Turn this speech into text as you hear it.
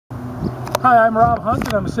Hi, I'm Rob Hunt,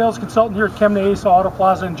 and I'm a sales consultant here at Kemna-Asa Auto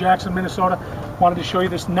Plaza in Jackson, Minnesota. Wanted to show you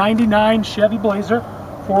this 99 Chevy Blazer,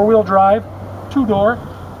 four-wheel drive, two-door.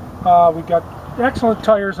 We've got excellent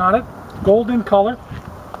tires on it, golden color,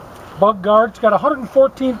 bug guard. It's got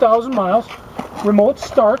 114,000 miles, remote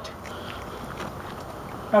start.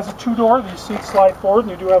 Has a two-door. These seats slide forward,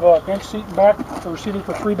 and you do have a bench seat in back for seating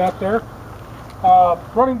for three back there.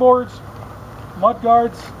 Running boards, mud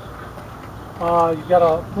guards. You've got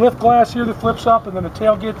a lift glass here that flips up, and then a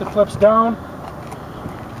tailgate that flips down.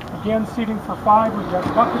 Again, seating for five. We've got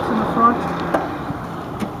buckets in the front.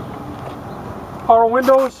 Power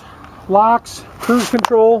windows, locks, cruise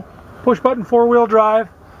control, push button four-wheel drive,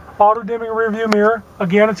 auto dimming rear view mirror.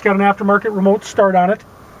 Again, it's got an aftermarket remote start on it.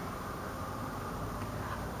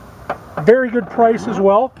 Very good price as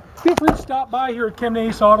well. Feel free to stop by here at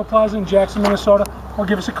Kemna-Asa Auto Plaza in Jackson, Minnesota, or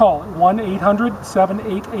give us a call at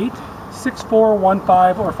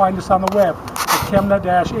 1-800-788-6415, or find us on the web at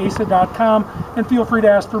kemna-asa.com, and feel free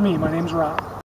to ask for me. My name's Rob.